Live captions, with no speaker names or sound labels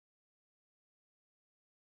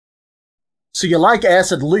So you like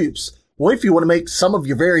acid loops? What if you want to make some of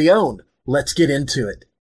your very own? Let's get into it.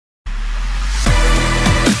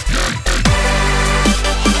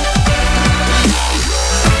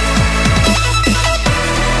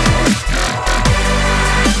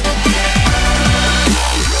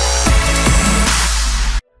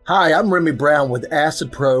 Hi, I'm Remy Brown with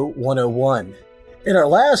Acid Pro 101. In our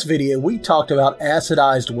last video, we talked about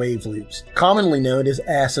acidized wave loops, commonly known as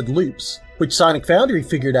acid loops, which Sonic Foundry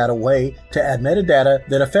figured out a way to add metadata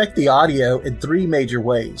that affect the audio in three major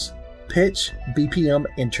ways: pitch, BPM,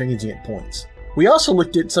 and transient points. We also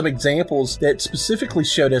looked at some examples that specifically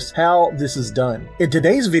showed us how this is done. In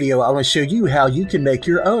today's video, I want to show you how you can make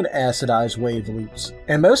your own acidized wave loops.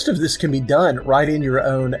 And most of this can be done right in your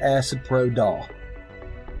own Acid Pro DAW.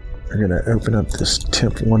 I'm going to open up this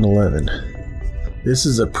Temp 111. This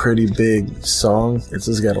is a pretty big song. It's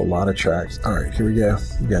just got a lot of tracks. Alright, here we go.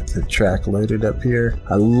 We got the track loaded up here.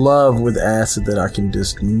 I love with Acid that I can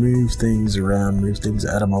just move things around, move things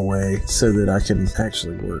out of my way so that I can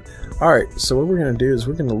actually work. Alright, so what we're going to do is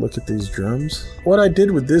we're going to look at these drums. What I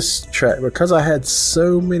did with this track, because I had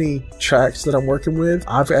so many tracks that I'm working with,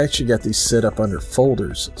 I've actually got these set up under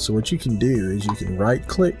folders. So what you can do is you can right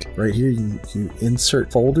click right here, you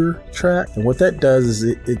insert folder track, and what that does is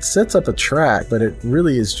it sets up a track, but it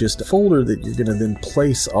really is just a folder that you're going to then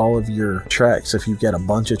place all of your tracks. If you've got a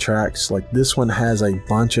bunch of tracks, like this one has a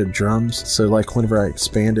bunch of drums, so like whenever I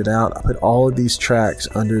expand it out, I put all of these tracks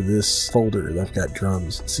under this folder that I've got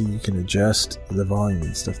drums, so you can adjust the volume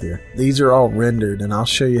and stuff there. These are all rendered, and I'll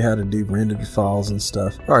show you how to do rendered files and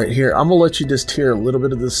stuff. Alright, here, I'm gonna let you just hear a little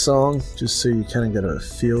bit of this song just so you kind of get a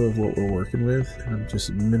feel of what we're working with. And I'm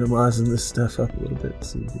just minimizing this stuff up a little bit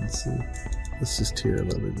so you can see. Let's just hear a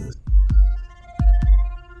little bit of this.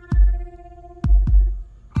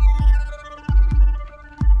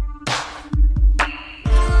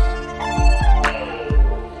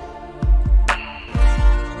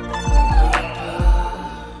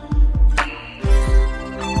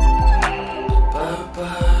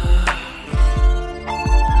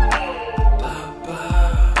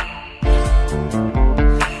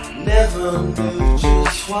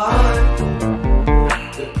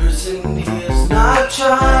 The person here's not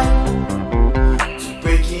trying to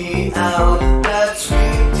break you out of that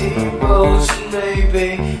sweet devotion,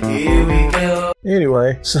 baby. Here we go.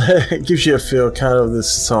 Anyway, so it gives you a feel kind of this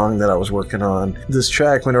song that I was working on. This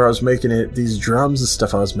track, whenever I was making it, these drums and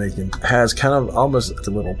stuff I was making has kind of almost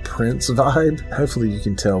a little Prince vibe. Hopefully you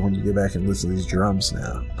can tell when you go back and listen to these drums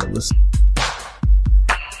now. But listen.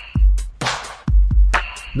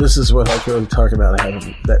 This is what I was really talking about,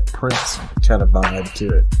 having that Prince kind of vibe to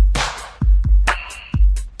it.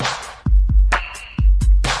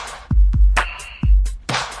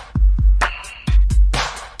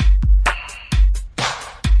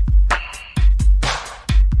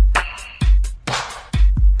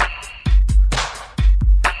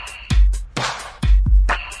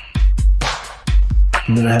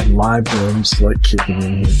 And then I had live drums like kicking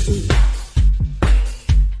in here too.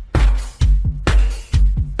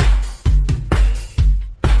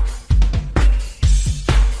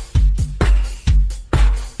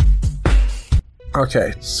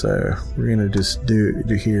 Okay, so we're gonna just do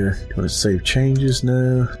here. You want to save changes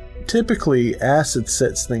now? Typically, Acid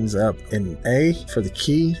sets things up in A for the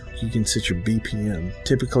key. You can set your BPM.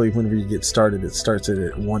 Typically, whenever you get started, it starts it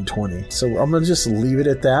at 120. So I'm gonna just leave it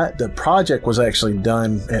at that. The project was actually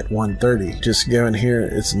done at 130. Just go in here,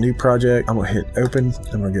 it's a new project. I'm gonna hit open.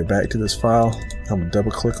 I'm gonna go back to this file. I'm gonna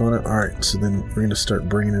double click on it. Alright, so then we're gonna start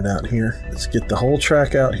bringing it out here. Let's get the whole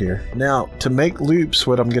track out here. Now, to make loops,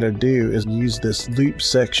 what I'm gonna do is use this loop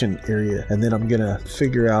section area, and then I'm gonna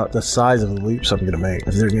figure out the size of the loops I'm gonna make.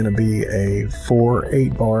 If they're gonna be a 4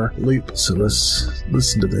 8-bar loop. So let's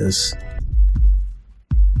listen to this.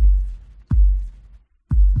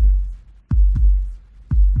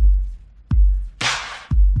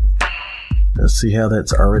 Let's see how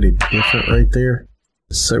that's already different right there.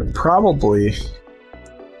 So probably,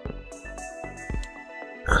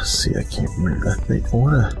 let's see, I can't remember. I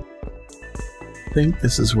think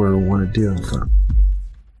this is where I want to do them from.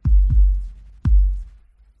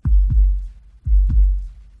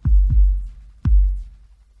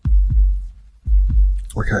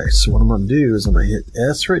 Okay, so what I'm going to do is I'm going to hit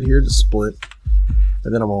S right here to split,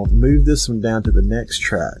 and then I'm going to move this one down to the next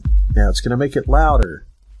track. Now it's going to make it louder.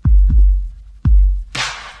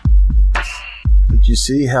 But you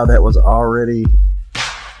see how that was already,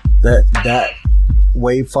 that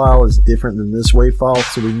wave file is different than this wave file,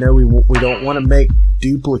 so we know we don't want to make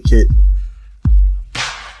duplicate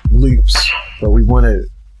loops, but we want to,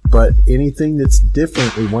 but anything that's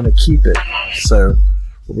different, we want to keep it. So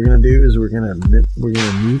What we're gonna do is we're gonna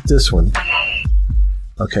mute this one.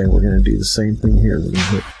 Okay, we're gonna do the same thing here. We're gonna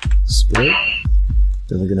hit split.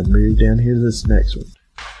 Then we're gonna move down here to this next one.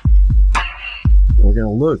 And we're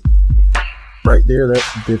gonna look right there.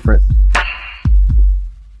 That's different.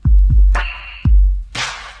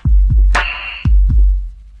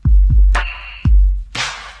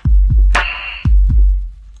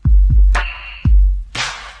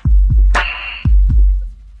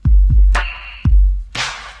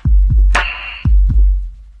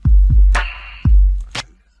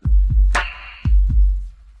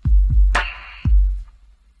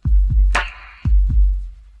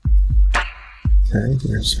 Okay, we're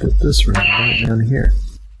going to split this right down here.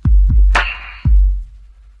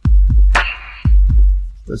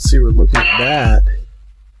 Let's see, we're looking at that.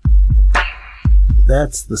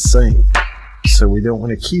 That's the same. So we don't want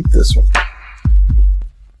to keep this one.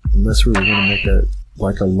 Unless we were going to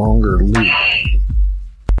make a longer loop.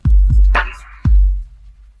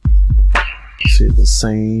 See, the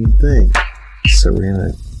same thing. So we're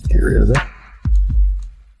going to get rid of that.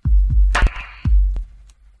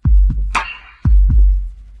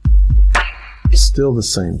 Still the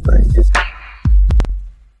same thing.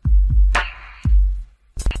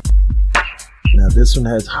 Now this one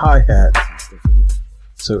has hi-hats and stuff in it,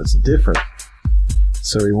 so it's different.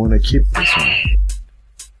 So we want to keep this one.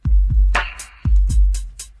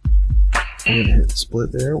 We're going to hit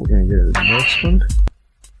split there. We're going to go to the next one.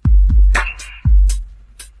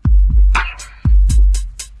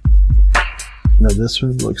 Now this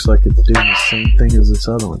one looks like it's doing the same thing as this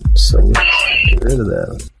other one, so let's get rid of that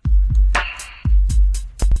one.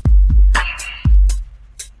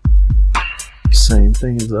 Same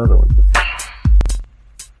thing as the other one.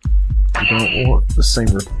 You don't want the same.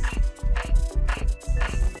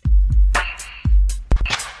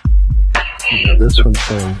 Now this one's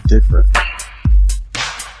going different.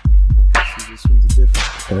 See, this one's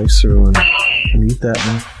different. Okay, so we're going to mute that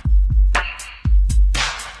one.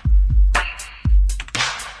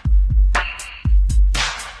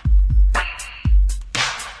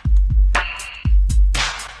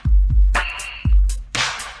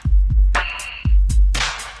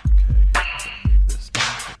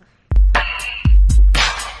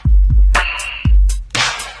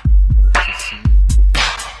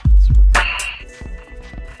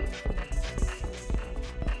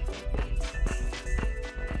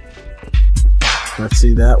 Let's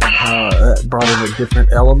see that one, how that brought in a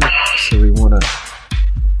different element, so we want to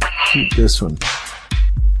keep this one.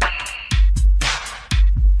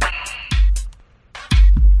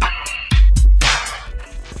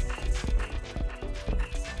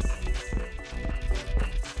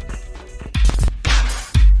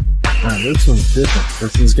 Now this one's different.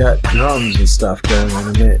 This one's got drums and stuff going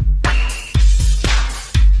on in it.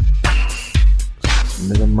 Let's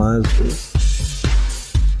minimize this.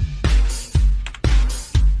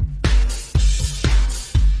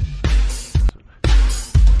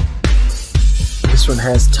 This one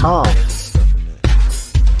has toms and stuff in it.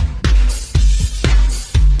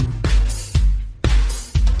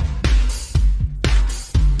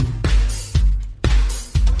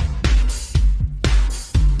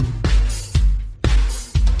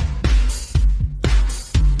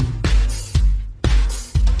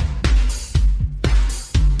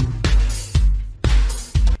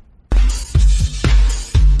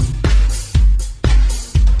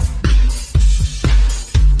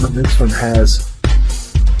 And this one has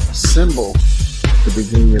symbol at the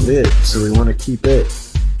beginning of it, so we want to keep it.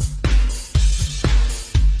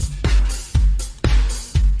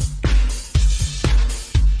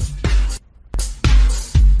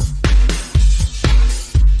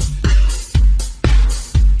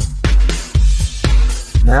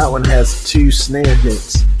 That one has 2 snare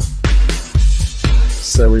hits,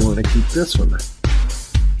 so we want to keep this one.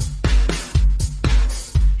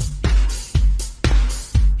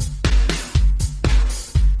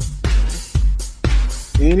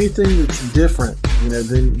 Anything that's different, you know,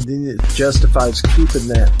 then it justifies keeping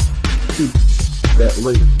that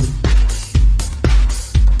loop.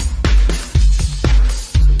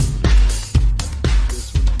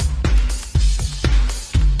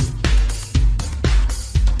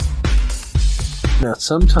 Now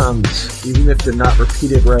sometimes, even if they're not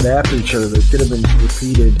repeated right after each other, they could have been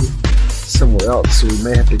repeated somewhere else, so we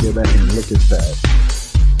may have to go back and look at that.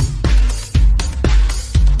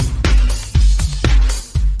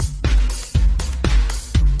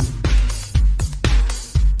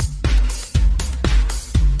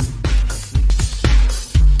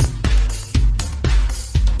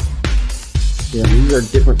 Yeah, these are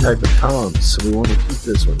different type of toms, so we want to keep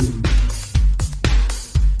this one.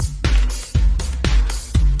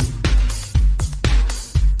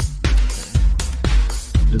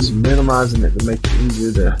 customizing it to make it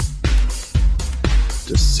easier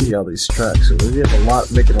to see all these tracks. So we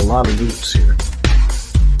have making a lot of loops here.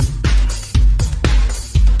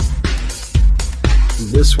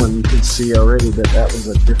 This one you can see already that was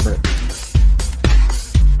a different.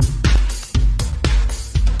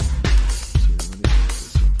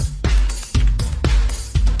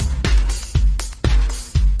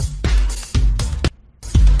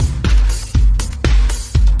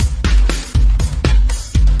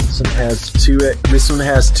 This one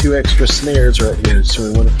has two extra snares right here, so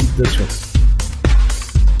we want to keep this one.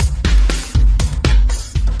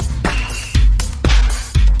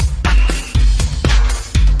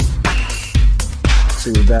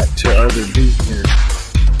 So we're back to our other beat here.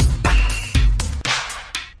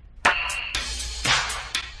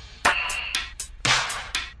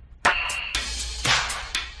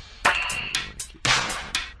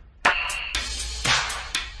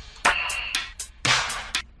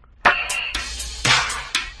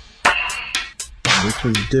 This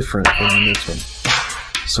one's different than this one,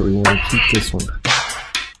 so we want to keep this one.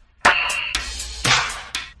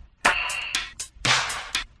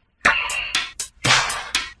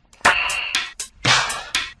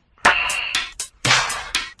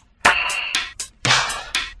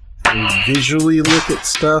 We visually look at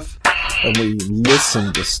stuff and we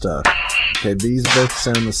listen to stuff. Okay, these both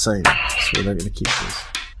sound the same, so we're not going to keep this.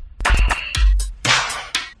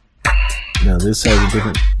 Now this has a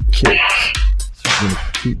different kick. I'm going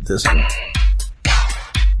to keep this one.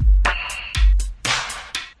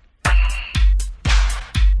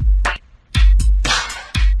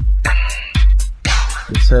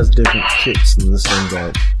 This has different kicks than this one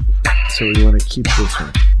does, so we want to keep this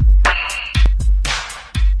one.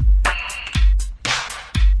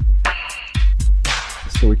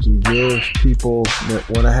 So we can give people that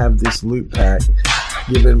want to have this loop pack,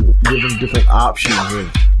 give them different options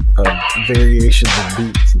of variations of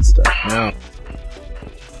beats and stuff. Now,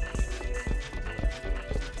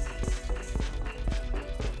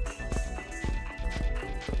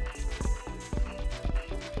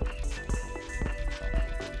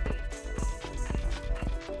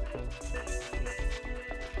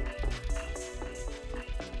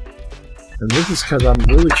 and this is because I'm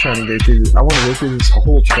really trying to go through this. I want to go through this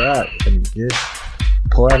whole track and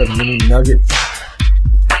pull out as many nuggets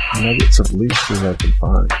of loops as I can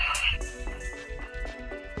find.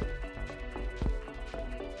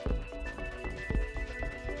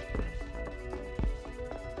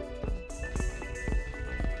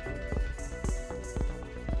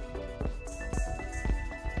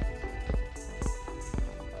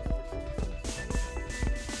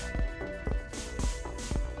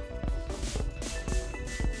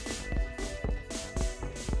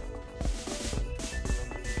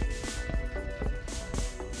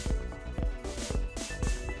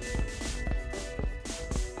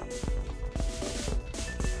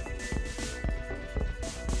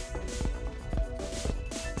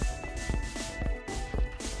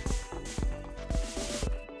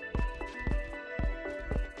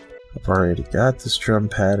 I've already got this drum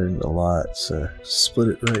pattern a lot, so split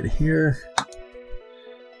it right here.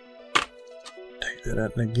 Take that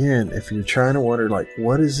out, and again, if you're trying to wonder, like,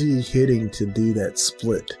 what is he hitting to do that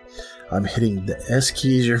split? I'm hitting the S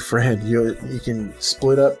key is your friend. You can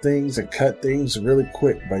split up things and cut things really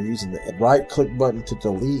quick by using the right click button to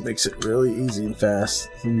delete. Makes it really easy and fast.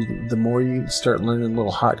 The more you start learning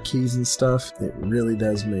little hotkeys and stuff, it really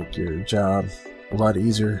does make your job a lot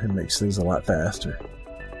easier and makes things a lot faster.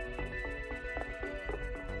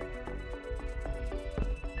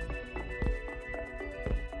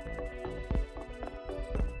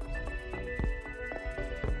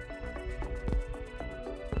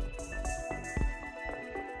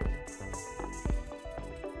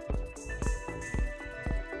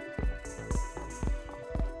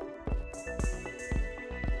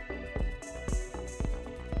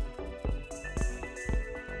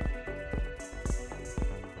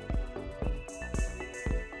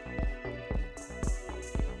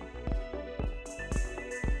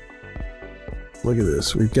 Look at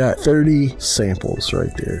this, we've got 30 samples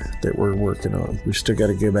right there that we're working on. We've still got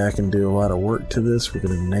to go back and do a lot of work to this. We're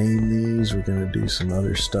going to name these, we're going to do some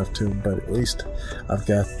other stuff to them, but at least I've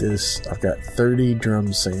got 30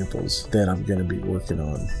 drum samples that I'm going to be working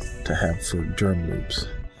on to have for drum loops.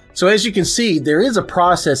 So as you can see, there is a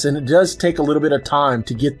process and it does take a little bit of time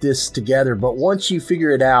to get this together, but once you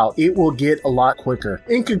figure it out, it will get a lot quicker.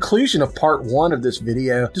 In conclusion of part 1 of this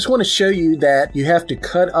video, just want to show you that you have to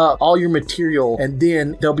cut up all your material and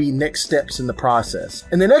then there'll be next steps in the process.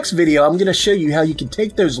 In the next video, I'm going to show you how you can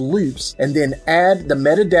take those loops and then add the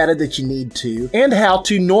metadata that you need to, and how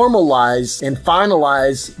to normalize and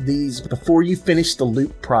finalize these before you finish the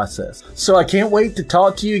loop process. So I can't wait to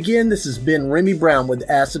talk to you again. This has been Remy Brown with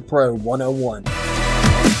Acid Pro 101.